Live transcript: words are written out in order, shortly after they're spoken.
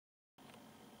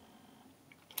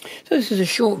So this is a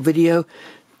short video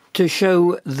to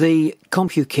show the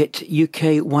Compukit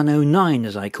UK109,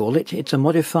 as I call it. It's a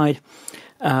modified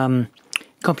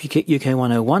Compukit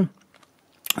UK101,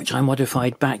 which I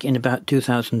modified back in about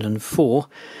 2004,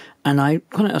 and I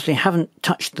quite honestly haven't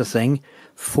touched the thing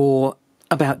for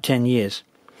about 10 years.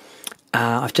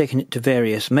 I've taken it to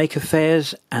various maker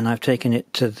fairs, and I've taken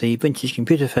it to the Vintage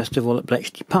Computer Festival at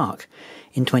Bletchley Park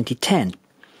in 2010.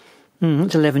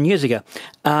 It's 11 years ago.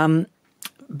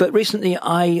 But recently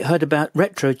I heard about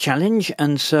RetroChallenge,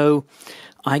 and so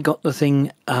I got the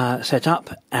thing set up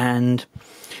and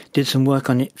did some work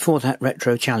on it for that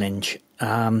RetroChallenge.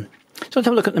 So let's have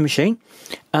a look at the machine.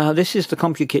 This is the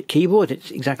Compukit keyboard. It's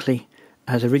exactly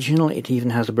as original. It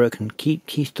even has a broken key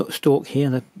stalk here.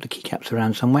 The keycap's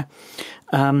around somewhere.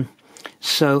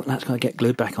 So that's got to get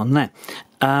glued back on there.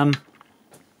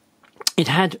 It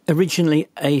had originally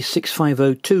a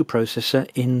 6502 processor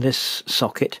in this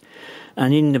socket.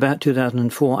 And in about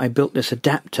 2004, I built this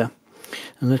adapter,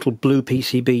 a little blue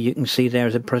PCB you can see there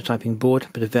as a prototyping board, a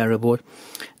bit of Vero board,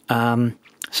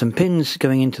 some pins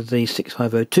going into the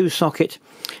 6502 socket,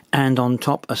 and on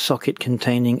top a socket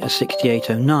containing a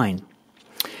 6809.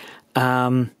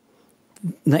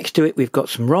 Next to it we've got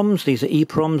some ROMs. These are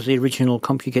EPROMs, the original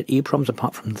Compukit EPROMs,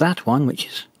 apart from that one, which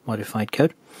is modified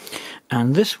code,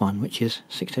 and this one, which is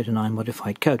 6809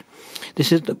 modified code.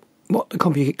 This is what the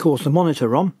Compukit calls the monitor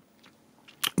ROM.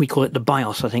 We call it the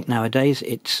BIOS, I think, nowadays.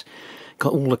 It's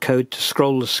got all the code to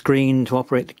scroll the screen, to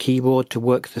operate the keyboard, to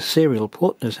work the serial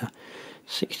port. There's a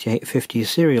 6850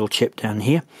 serial chip down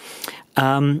here.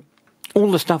 All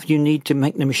the stuff you need to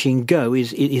make the machine go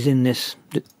is in this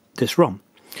ROM.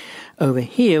 Over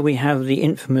here we have the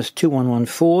infamous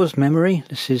 2114's memory.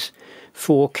 This is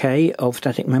 4K of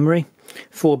static memory.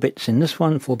 4 bits in this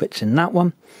one, 4 bits in that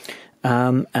one.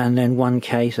 And then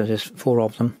 1K, so there's 4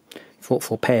 of them,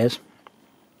 4 pairs.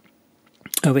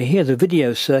 Over here, the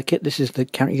video circuit. This is the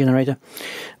character generator.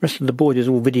 The rest of the board is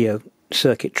all video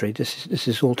circuitry. This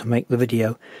is all to make the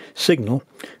video signal,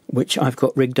 which I've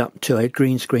got rigged up to a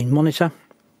green screen monitor.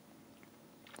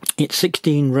 It's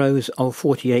 16 rows of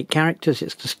 48 characters.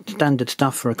 It's the standard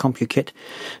stuff for a Compukit.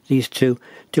 These two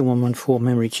 2114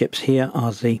 memory chips here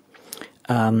are the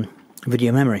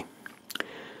video memory.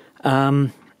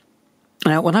 Now,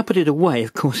 when I put it away,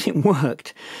 of course, it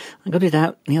worked. I got it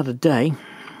out the other day.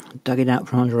 Dug it out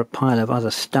from under a pile of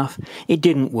other stuff. It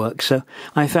didn't work, so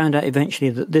I found out eventually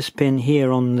that this pin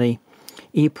here on the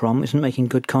EPROM isn't making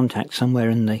good contact somewhere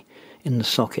in the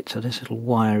socket, so this little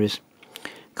wire is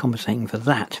compensating for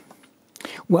that.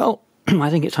 Well, I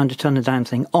think it's time to turn the damn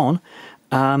thing on.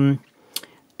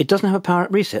 It doesn't have a power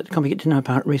up reset. The Compukit didn't have a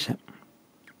power up reset,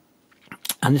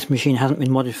 and this machine hasn't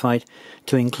been modified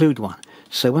to include one.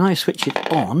 So when I switch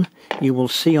it on, you will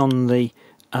see on the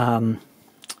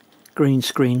green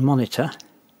screen monitor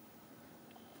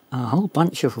a whole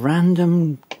bunch of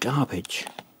random garbage.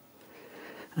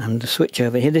 And the switch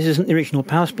over here, this isn't the original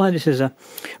power supply, this is a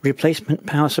replacement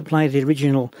power supply. The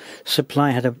original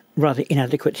supply had a rather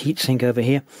inadequate heatsink over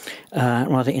here,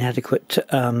 rather inadequate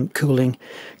cooling,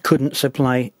 couldn't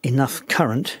supply enough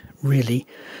current really,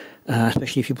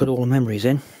 especially if you put all the memories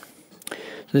in.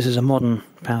 So this is a modern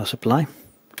power supply.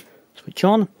 Switch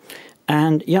on.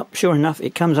 And yep, sure enough,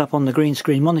 it comes up on the green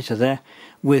screen monitor there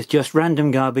with just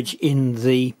random garbage in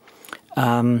the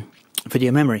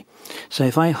video memory. So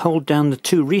if I hold down the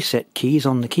 2 reset keys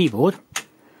on the keyboard,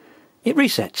 it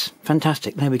resets.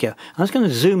 Fantastic, there we go. I was going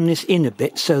to zoom this in a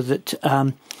bit so that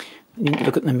you didn't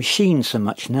look at the machine so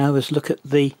much now as look at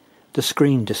the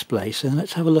screen display. So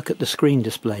let's have a look at the screen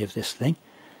display of this thing.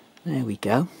 There we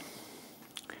go.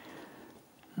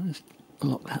 Let's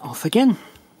lock that off again.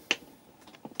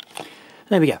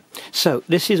 There we go. So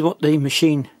this is what the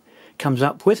machine comes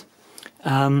up with.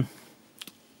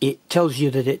 It tells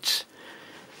you that it's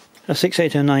a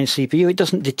 6809 CPU. It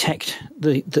doesn't detect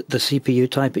the CPU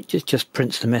type. It just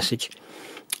prints the message.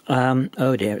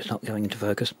 Oh dear, it's not going into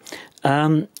focus.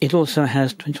 It also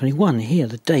has 2021 here,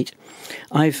 the date.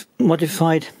 I've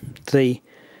modified the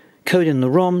code in the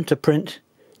ROM to print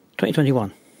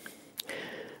 2021.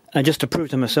 Just to prove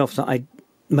to myself that I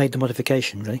made the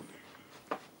modification, really.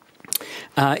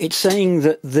 It's saying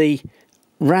that the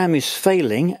RAM is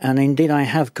failing, and indeed I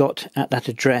have got at that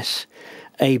address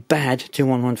a bad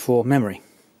 2114 memory.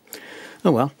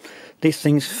 Oh well, these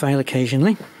things fail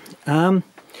occasionally.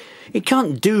 It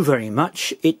can't do very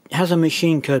much. It has a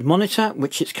machine code monitor,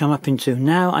 which it's come up into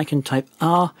now. I can type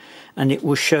R and it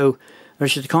will show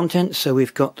register contents. So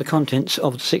we've got the contents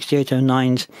of the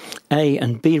 6809's A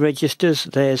and B registers.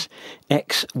 There's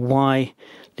X, Y,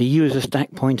 the user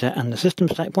stack pointer and the system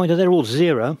stack pointer. They're all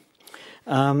 0.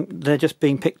 They're just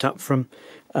being picked up from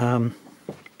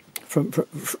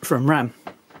RAM.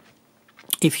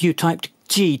 If you typed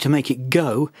G to make it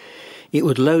go, it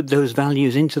would load those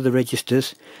values into the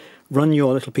registers, run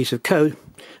your little piece of code,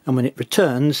 and when it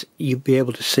returns, you'd be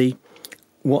able to see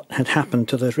what had happened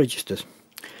to those registers.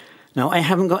 Now, I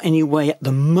haven't got any way at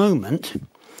the moment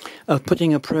of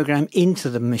putting a program into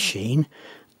the machine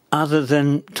other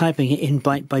than typing it in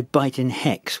byte by byte in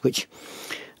hex, which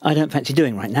I don't fancy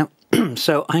doing right now.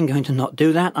 So I'm going to not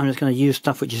do that. I'm just going to use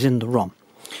stuff which is in the ROM.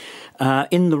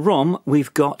 In the ROM,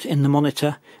 we've got in the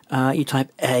monitor, you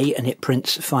type A and it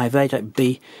prints 5A, type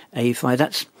B,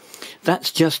 A5.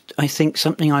 That's just, I think,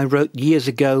 something I wrote years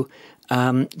ago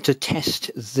to test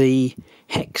the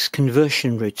hex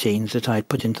conversion routines that I had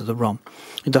put into the ROM.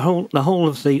 The whole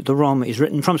of the ROM is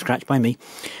written from scratch by me,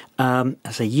 I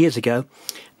say years ago,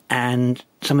 and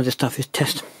some of this stuff is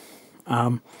testing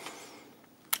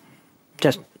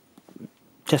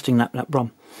that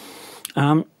ROM.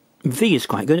 V is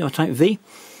quite good. I'll type V.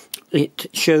 It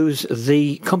shows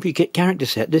the Compukit character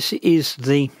set. This is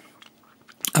the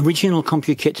original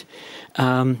Compukit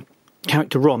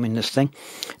character ROM in this thing.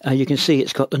 You can see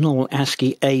it's got the normal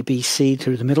ASCII A, B, C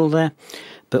through the middle there,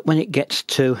 but when it gets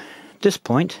to this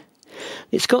point,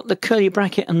 it's got the curly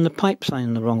bracket and the pipe sign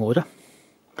in the wrong order.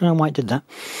 I don't know why it did that.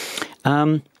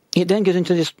 It then goes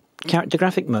into this character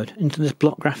graphic mode, into this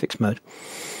block graphics mode.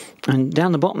 And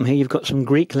down the bottom here, you've got some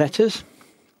Greek letters.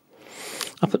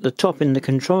 Up at the top in the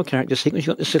control character sequence,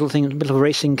 you've got this little thing, a bit of a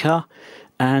racing car,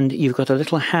 and you've got a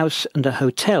little house and a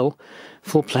hotel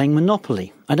for playing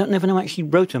Monopoly. I don't know if anyone actually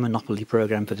wrote a Monopoly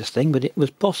program for this thing, but it was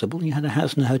possible. You had a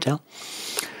house and a hotel.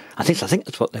 I think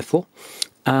that's what they're for.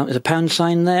 There's a pound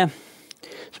sign there,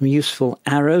 some useful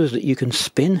arrows that you can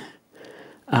spin,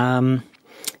 a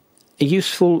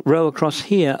useful row across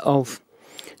here of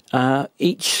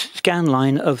each scan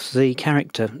line of the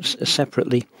character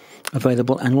separately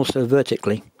available and also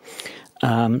vertically,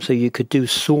 so you could do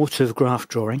sort of graph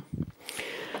drawing.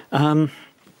 What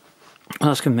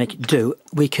else can we make it do?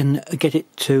 We can get it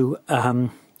to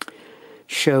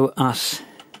show us.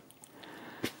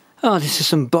 Oh, this is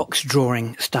some box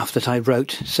drawing stuff that I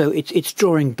wrote. So it's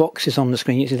drawing boxes on the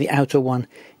screen. You see the outer one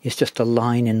is just a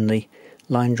line in the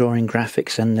line drawing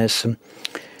graphics, and there's some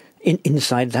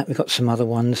inside that we've got some other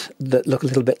ones that look a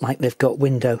little bit like they've got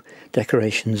window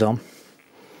decorations on.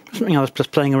 Something I was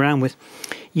just playing around with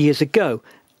years ago.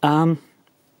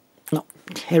 Not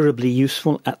terribly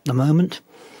useful at the moment.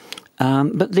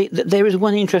 But there is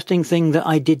one interesting thing that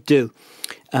I did do.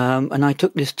 And I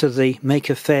took this to the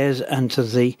Maker Fairs and to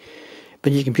the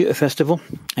British Computer Festival.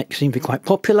 It seemed to be quite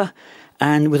popular.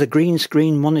 And with a green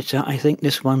screen monitor, I think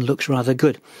this one looks rather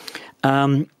good.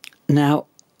 Now,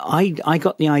 I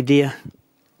got the idea,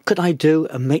 could I do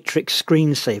a matrix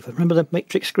screensaver? Remember the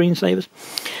matrix screensavers?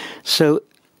 So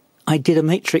I did a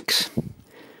matrix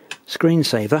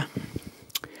screensaver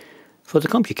for the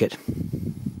Compukit.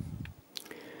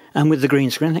 And with the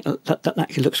green screen, I think that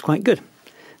actually looks quite good.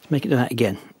 Let's make it do that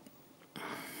again.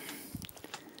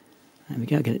 There we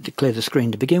go, get it to clear the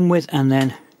screen to begin with, and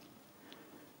then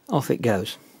off it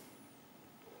goes.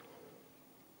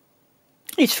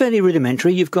 It's fairly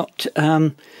rudimentary. You've got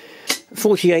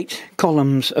 48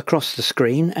 columns across the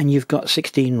screen, and you've got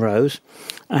 16 rows,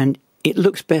 and it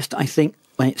looks best, I think,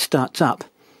 when it starts up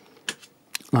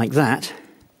like that,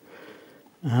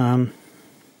 and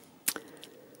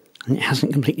it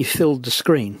hasn't completely filled the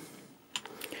screen.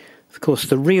 Of course,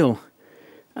 the real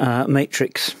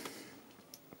matrix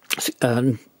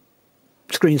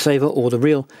screensaver, or the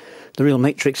real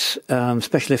matrix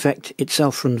special effect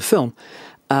itself from the film,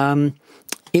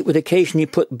 it would occasionally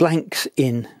put blanks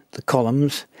in the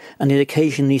columns, and it'd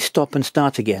occasionally stop and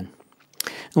start again.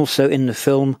 Also, in the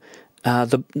film,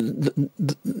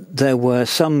 there were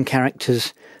some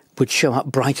characters would show up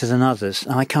brighter than others.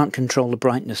 Now, I can't control the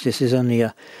brightness. This is only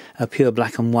a pure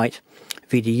black and white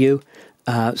VDU,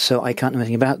 so I can't know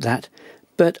anything about that.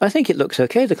 But I think it looks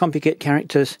okay. The Compukit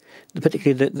characters,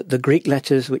 particularly the Greek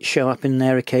letters which show up in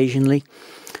there occasionally,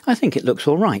 I think it looks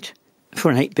all right. For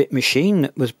an 8-bit machine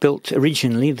that was built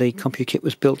originally, the Compukit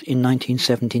was built in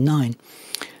 1979.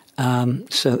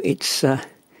 So it's,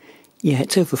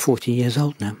 it's over 40 years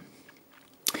old now.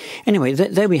 Anyway,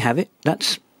 there we have it.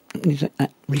 That's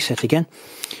reset again.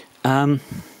 That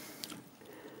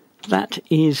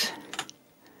is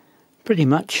pretty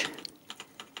much,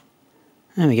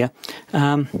 there we go,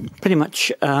 pretty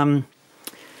much all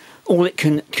it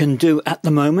can do at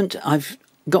the moment. I've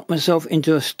got myself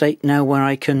into a state now where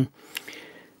I can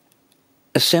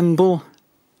assemble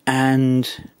and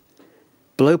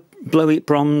blow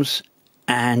EPROMs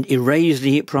and erase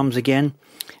the EPROMs again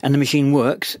and the machine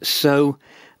works, so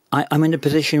I'm in a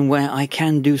position where I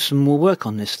can do some more work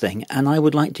on this thing, and I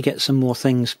would like to get some more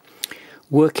things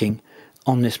working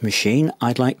on this machine.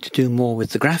 I'd like to do more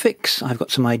with the graphics. I've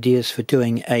got some ideas for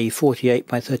doing a 48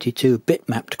 by 32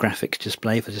 bitmapped graphics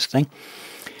display for this thing.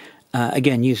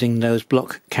 Again, using those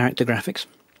block character graphics.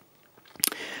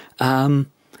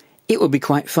 It would be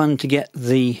quite fun to get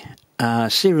the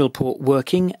serial port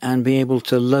working and be able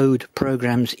to load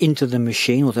programs into the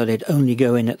machine, although they'd only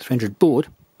go in at 300 baud,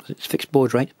 because it's fixed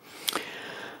baud rate.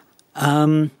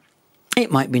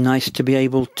 It might be nice to be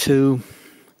able to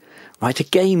write a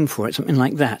game for it, something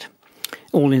like that,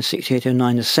 all in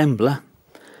 6809 assembler.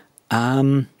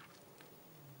 I'll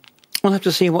have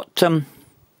to see what kind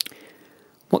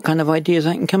of ideas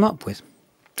I can come up with.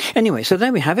 Anyway, so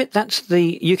there we have it. That's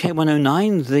the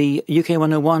UK109, the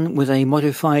UK101 with a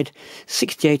modified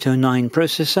 6809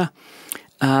 processor,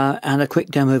 and a quick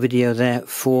demo video there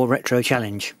for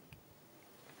RetroChallenge.